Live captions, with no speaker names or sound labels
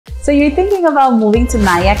So you're thinking about moving to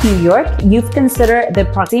Nyack, New York? You've considered the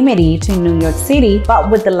proximity to New York City,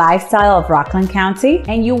 but with the lifestyle of Rockland County,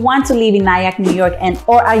 and you want to live in Nyack, New York,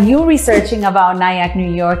 or are you researching about Nyack,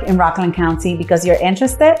 New York in Rockland County because you're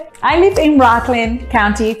interested? I live in Rockland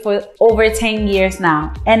County for over 10 years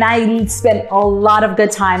now, and I spent a lot of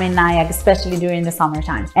good time in Nyack, especially during the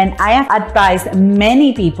summertime. And I have advised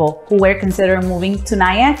many people who were considering moving to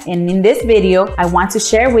Nyack, and in this video, I want to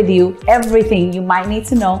share with you everything you might need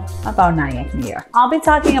to know about Nyack, New York. I'll be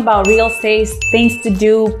talking about real estate, things to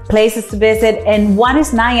do, places to visit, and what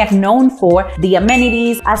is Nyack known for, the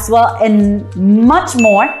amenities as well, and much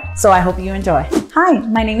more. So I hope you enjoy. Hi,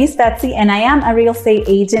 my name is Betsy and I am a real estate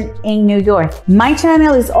agent in New York. My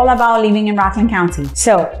channel is all about living in Rockland County.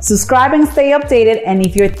 So subscribe and stay updated. And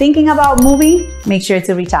if you're thinking about moving, make sure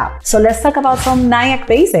to reach out. So let's talk about some Nyack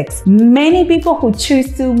basics. Many people who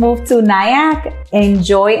choose to move to Nyack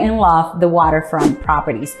enjoy and love the waterfront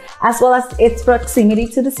properties, as well as its proximity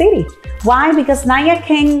to the city. Why? Because Nyack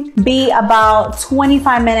can be about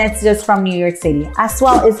 25 minutes just from New York City, as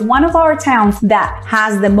well as one of our towns that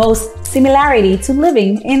has the most similarity to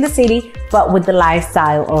living in the city, but with the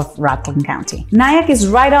lifestyle of Rockland County. Nyack is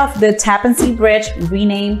right off the Tappan Zee Bridge,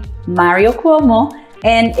 renamed Mario Cuomo,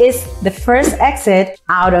 and is the first exit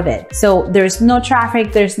out of it. So there's no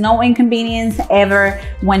traffic, there's no inconvenience ever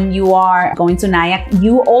when you are going to Nyack.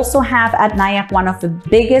 You also have at Nyack one of the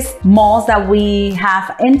biggest malls that we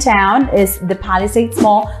have in town is the Palisades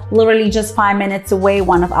Mall, literally just 5 minutes away.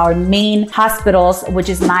 One of our main hospitals, which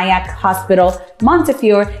is Nyack Hospital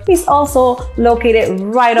Montefiore, is also located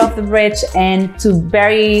right off the bridge and to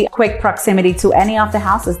very quick proximity to any of the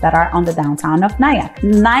houses that are on the downtown of Nyack.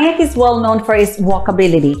 Nyack is well known for its walkability.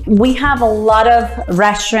 We have a lot of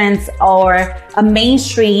restaurants or a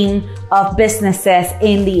mainstream of businesses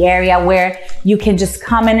in the area where you can just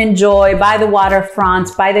come and enjoy by the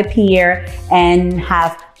waterfront, by the pier, and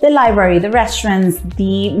have the library, the restaurants,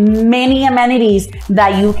 the many amenities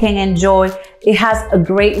that you can enjoy. It has a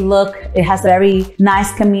great look. It has a very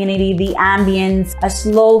nice community, the ambience, a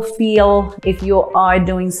slow feel if you are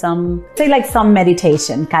doing some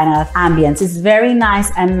meditation kind of ambience. It's very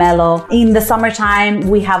nice and mellow. In the summertime,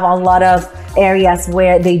 we have a lot of areas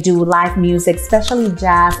where they do live music, especially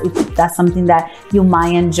jazz. If that's something that you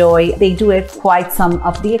might enjoy. They do it quite some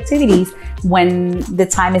of the activities when the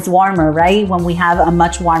time is warmer, right? When we have a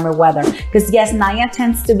much warmer weather. Because yes, Nyack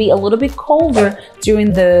tends to be a little bit colder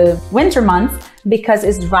during the winter months because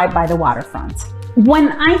it's right by the waterfront. When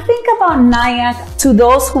I think about Nyack, to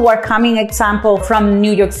those who are coming, example, from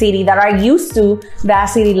New York City that are used to that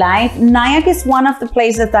city life, Nyack is one of the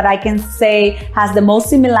places that I can say has the most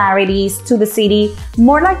similarities to the city,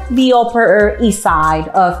 more like the Upper East Side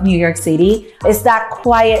of New York City. It's that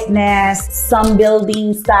quietness, some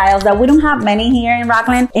building styles that we don't have many here in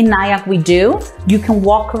Rockland. In Nyack, we do. You can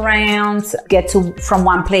walk around, get to from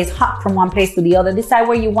one place, hop from one place to the other, decide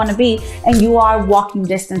where you want to be, and you are walking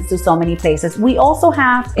distance to so many places. We also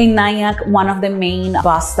have in Nyack one of the main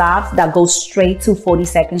bus stops that goes straight to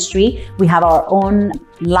 42nd Street. We have our own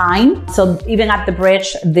line, so even at the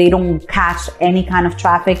bridge they don't catch any kind of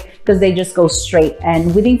traffic because they just go straight,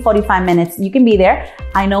 and within 45 minutes you can be there.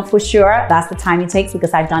 I know for sure that's the time it takes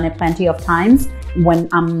because I've done it plenty of times. When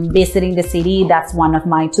I'm visiting the city, that's one of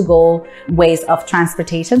my to-go ways of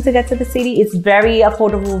transportation to get to the city. It's very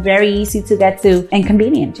affordable, very easy to get to, and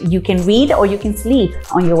convenient. You can read or you can sleep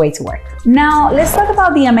on your way to work. Now, let's talk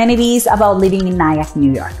about the amenities about living in Nyack,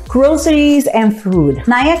 New York. Groceries and food.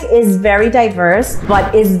 Nyack is very diverse,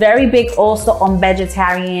 but is very big also on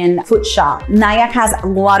vegetarian food shop. Nyack has a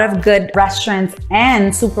lot of good restaurants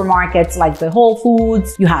and supermarkets like the Whole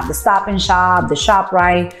Foods. You have the Stop and Shop, the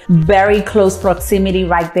ShopRite, very close proximity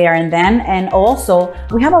right there and then. And also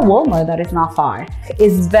we have a Walmart that is not far.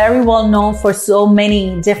 It's very well known for so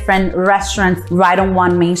many different restaurants right on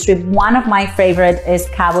one main street. One of my favorite is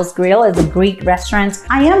Cabo's Grill. It's a Greek restaurant.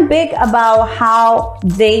 I am big about how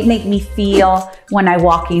they make me feel when I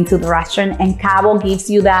walk into the restaurant, and Cabo gives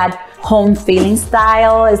you that home feeling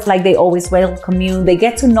style. It's like they always welcome you. They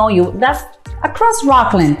get to know you. That's across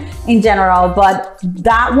Rockland in general, but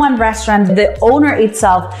that one restaurant, the owner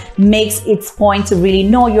itself makes its point to really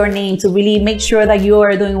know your name, to really make sure that you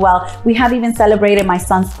are doing well. We have even celebrated my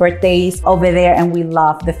son's birthdays over there, and we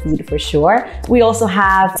love the food for sure. We also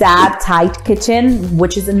have Dad Tight Kitchen,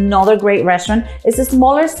 which is another great restaurant. It's a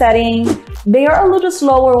smaller setting. They are a little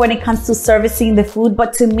slower when it comes to servicing the food,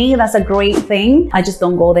 but to me, that's a great thing. I just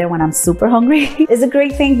don't go there when I'm super hungry. It's a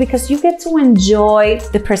great thing because you get to enjoy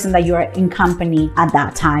the person that you are in contact company at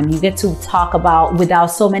that time. You get to talk about without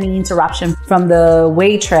so many interruptions from the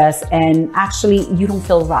waitress, and actually you don't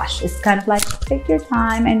feel rushed. It's kind of like take your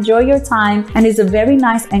time, enjoy your time, and it's a very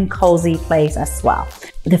nice and cozy place as well.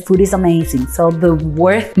 The food is amazing, so the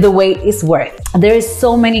wait is worth. There is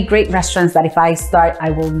so many great restaurants that if I start,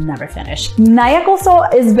 I will never finish. Nyack also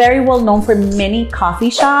is very well known for many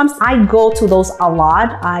coffee shops. I go to those a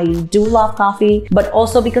lot. I do love coffee, but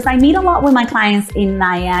also because I meet a lot with my clients in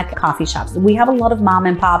Nyack coffee shops. We have a lot of mom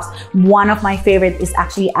and pops. One of my favorite is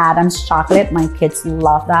actually Adam's Chocolate. My kids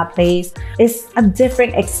love that place. It's a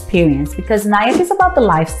different experience because Nyack is about the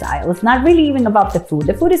lifestyle. It's not really even about the food.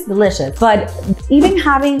 The food is delicious, but even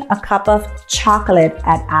having a cup of chocolate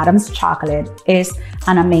at Adam's Chocolate is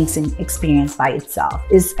an amazing experience by itself.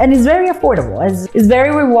 And it's very affordable. It's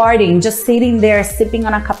very rewarding just sitting there sipping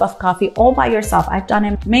on a cup of coffee all by yourself. I've done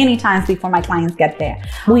it many times before my clients get there.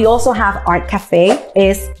 We also have Art Cafe.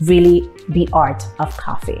 Is really the art of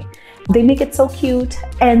coffee. They make it so cute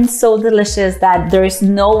and so delicious that there is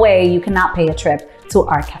no way you cannot pay a trip to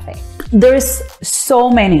Art Cafe. There's so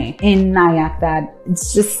many in Nyack that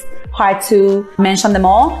it's just hard to mention them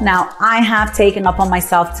all. Now, I have taken upon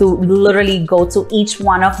myself to literally go to each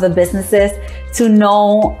one of the businesses to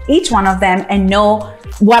know each one of them and know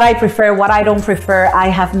what I prefer, what I don't prefer. I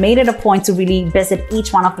have made it a point to really visit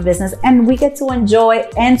each one of the business, and we get to enjoy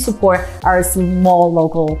and support our small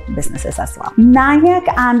local businesses as well. Nyack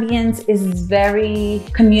ambience is very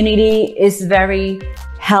community, is very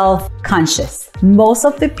health conscious. Most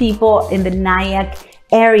of the people in the Nyack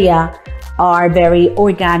area are very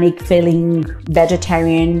organic feeling,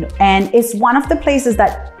 vegetarian, and it's one of the places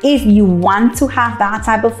that if you want to have that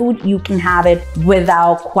type of food, you can have it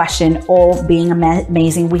without question, all being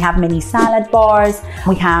amazing. We have many salad bars,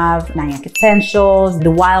 we have Nyack Essentials, the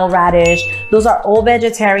Wild Radish. Those are all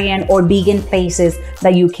vegetarian or vegan places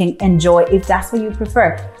that you can enjoy if that's what you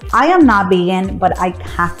prefer. I am not vegan, but I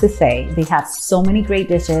have to say they have so many great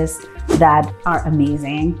dishes that are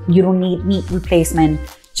amazing. You don't need meat replacement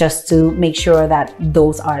just to make sure that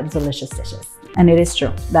those are delicious dishes. And it is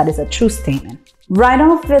true. That is a true statement. Right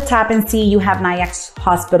off the Tappan Zee, you have Nyack's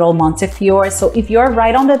Hospital Montefiore. So if you're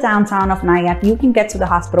right on the downtown of Nyack, you can get to the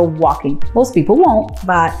hospital walking. Most people won't,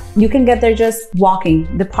 but you can get there just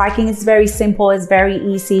walking. The parking is very simple. It's very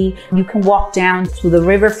easy. You can walk down to the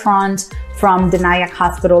riverfront from the Nyack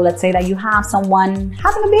Hospital. Let's say that you have someone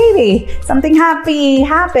having a baby, something happy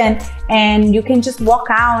happened, and you can just walk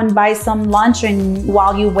out and buy some lunch, and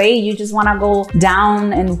while you wait, you just want to go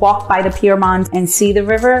down and walk by the Piermont and see the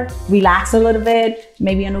river, relax a little bit,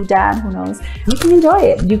 maybe a new dad, who knows. You can enjoy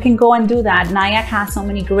it. You can go and do that. Nyack has so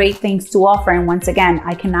many great things to offer, and once again,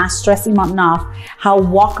 I cannot stress enough how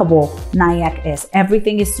walkable Nyack is.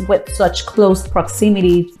 Everything is with such close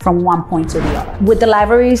proximity from one point to the other. With the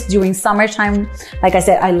libraries during summertime, like I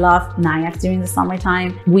said, I love Nyack during the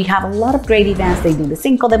summertime. We have a lot of great events. They do the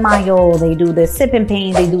Cinco de Mayo, they do the sip and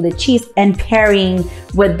paint, they do the cheese and pairing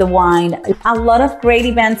with the wine. A lot of great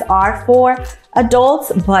events are for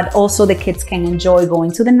adults, but also the kids can enjoy going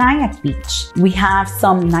to the Nyack Beach. We have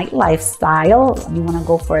some nightlife style. You want to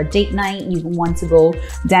go for a date night, you want to go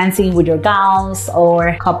dancing with your gals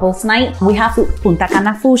or couples night. We have Punta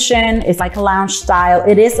Cana Fusion. It's like a lounge style.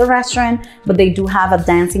 It is a restaurant, but they do have a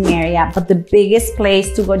dancing area. But the biggest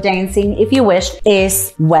place to go dancing, if you wish,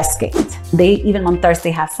 is Westgate. They even on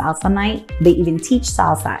Thursday have salsa night. They even teach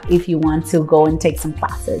salsa if you want to go and take some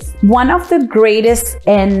classes. One of the greatest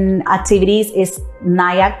activities is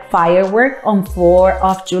Nyack Firework on 4th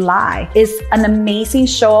of July. It's an amazing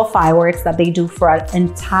show of fireworks that they do for an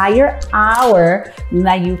entire hour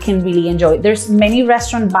that you can really enjoy. There's many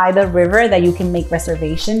restaurants by the river that you can make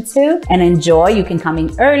reservations to and enjoy. You can come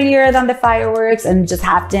in earlier than the fireworks and just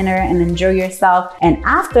have dinner and enjoy yourself. And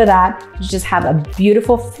after that, you just have a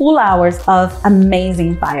beautiful full hours of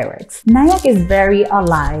amazing fireworks. Nyack is very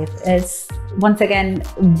alive. It's once again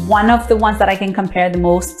one of the ones that I can compare the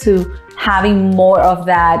most to having more of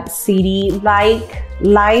that city-like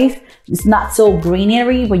life. It's not so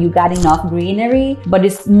greenery, but you got enough greenery, but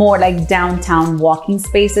it's more like downtown walking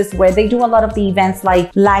spaces where they do a lot of the events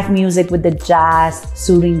like live music with the jazz,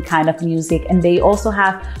 soothing kind of music. And they also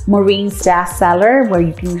have Maureen's Jazz Cellar where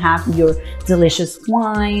you can have your delicious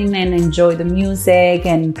wine and enjoy the music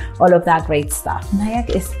and all of that great stuff. Nyack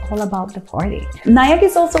is all about the party. Nyack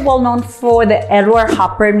is also well known for the Edward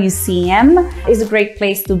Hopper Museum. It's a great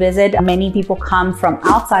place to visit. Many people come from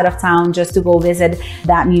outside of town just to go visit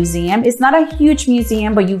that museum. It's not a huge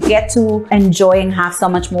museum, but you get to enjoy and have so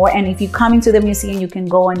much more. And if you come into the museum, you can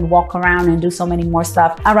go and walk around and do so many more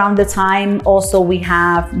stuff. Around the time, also, we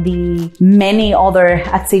have the many other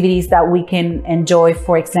activities that we can enjoy.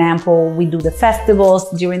 For example, we do the festivals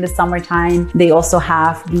during the summertime. They also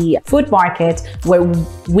have the food market where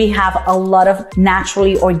we have a lot of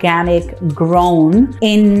naturally organic grown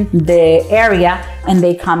in the area, and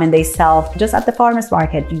they come and they sell just at the farmer's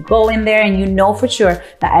market. You go in there and you know for sure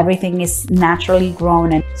that everything is naturally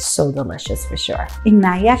grown and so delicious for sure. In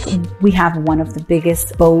Nyack, we have one of the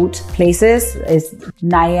biggest boat places is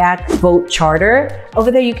Nyack Boat Charter.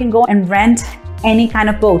 Over there, you can go and rent any kind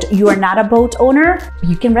of boat. You are not a boat owner,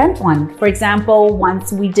 you can rent one. For example,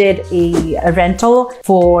 once we did a rental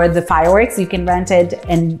for the fireworks, you can rent it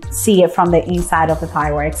and see it from the inside of the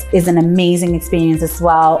fireworks. It's an amazing experience as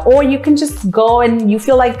well. Or you can just go and you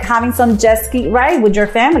feel like having some jet ski ride with your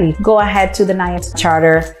family. Go ahead to the Nyack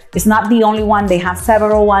Charter. It's not the only one. They have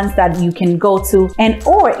several ones that you can go to. And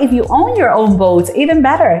or if you own your own boat, even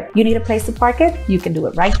better. You need a place to park it, you can do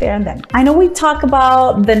it right there and then. I know we talk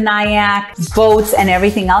about the Nyack boats and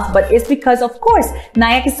everything else, but it's because, of course,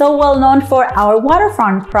 Nyack is so well known for our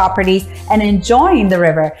waterfront properties and enjoying the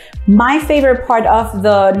river. My favorite part of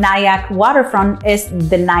the Nyack waterfront is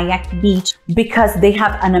the Nyack Beach because they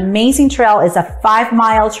have an amazing trail. It's a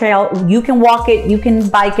 5-mile trail. You can walk it, you can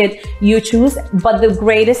bike it, you choose. But the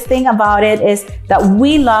greatest thing about it is that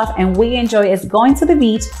we love and we enjoy is going to the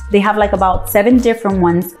beach. They have like about 7 different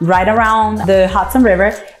ones right around the Hudson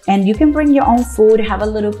River, and you can bring your own food, have a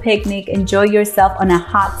little picnic, enjoy yourself on a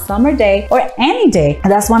hot summer day or any day.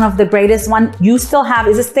 And that's one of the greatest one. You still have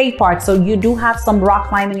is a state park, so you do have some rock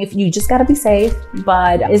climbing if you just gotta be safe,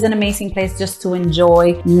 but it's an amazing place just to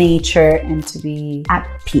enjoy nature and to be at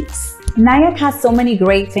peace. Nyack has so many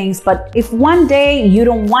great things, but if one day you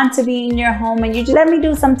don't want to be in your home and you just let me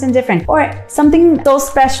do something different or something so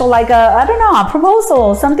special like I don't know, a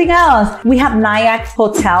proposal, something else. We have Nyack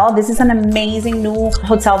Hotel. This is an amazing new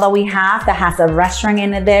hotel that we have that has a restaurant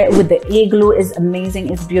in it there with the igloo. Is amazing.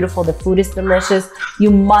 It's beautiful. The food is delicious.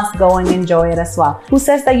 You must go and enjoy it as well. Who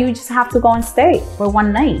says that you just have to go and stay for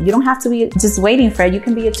one night? You don't have to be just waiting for it. You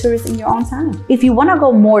can be a tourist in your own time. If you want to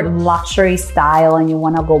go more luxury style and you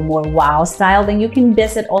want to go more wow style, then you can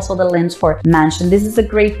visit also the Lynchford Mansion. This is a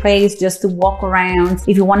great place just to walk around.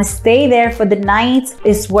 If you want to stay there for the night,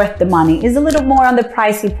 it's worth the money. It's a little more on the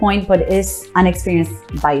pricey point, but it's an experience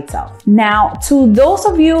by itself. Now, to those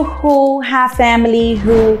of you who have family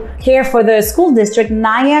who care for the school district,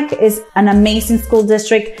 Nyack is an amazing school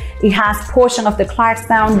district. It has portion of the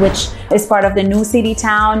Clarkstown, which is part of the new city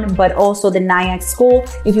town, but also the Nyack School.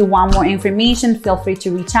 If you want more information, feel free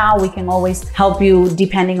to reach out. We can always help you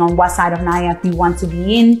depending on what side of Nyack you want to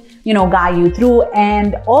be in, you know, guide you through.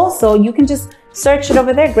 And also you can just search it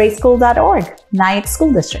over there, greatschool.org, Nyack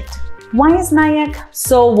School District. Why is Nyack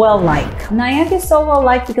so well liked? Nyack is so well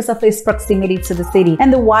liked because of its proximity to the city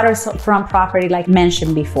and the waterfront property like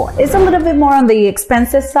mentioned before. It's a little bit more on the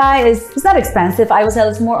expensive side. It's not expensive, I would say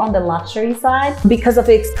it's more on the luxury side because of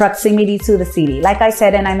its proximity to the city. Like I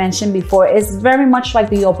said and I mentioned before, it's very much like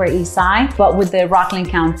the Upper East Side, but with the Rockland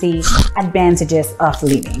County advantages of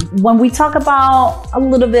living. When we talk about a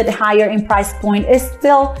little bit higher in price point, it's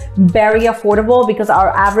still very affordable because our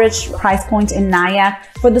average price point in Nyack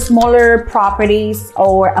for the smaller properties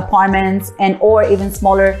or apartments and or even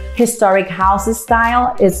smaller historic houses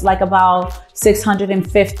style is like about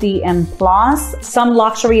 $650 and plus. Some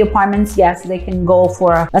luxury apartments, yes, they can go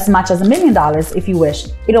for as much as $1 million if you wish.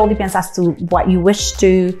 It all depends as to what you wish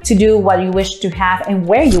to do, what you wish to have, and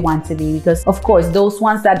where you want to be. Because of course, those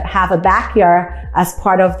ones that have a backyard as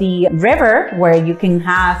part of the river where you can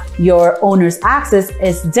have your owner's access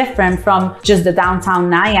is different from just the downtown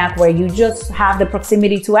Nyack where you just have the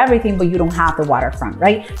proximity to everything, but you don't have the waterfront,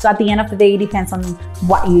 right? So at the end of the day, it depends on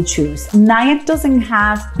what you choose. Nyack doesn't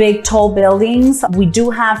have big, tall buildings. We do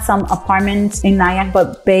have some apartments in Nyack,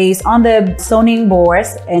 but based on the zoning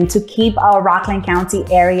boards and to keep our Rockland County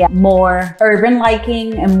area more urban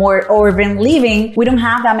liking and more urban living, we don't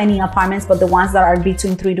have that many apartments, but the ones that are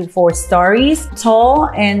between 3 to 4 stories tall,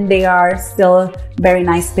 and they are still very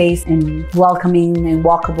nice space and welcoming and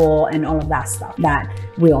walkable and all of that stuff that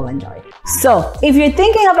we all enjoy. So if you're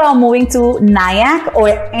thinking about moving to Nyack or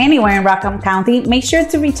anywhere in Rockland County, make sure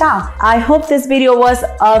to reach out. I hope this video was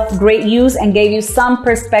of great use and gave you some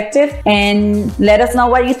perspective, and let us know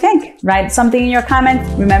what you think. Write something in your comments.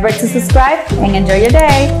 Remember to subscribe and enjoy your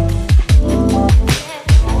day.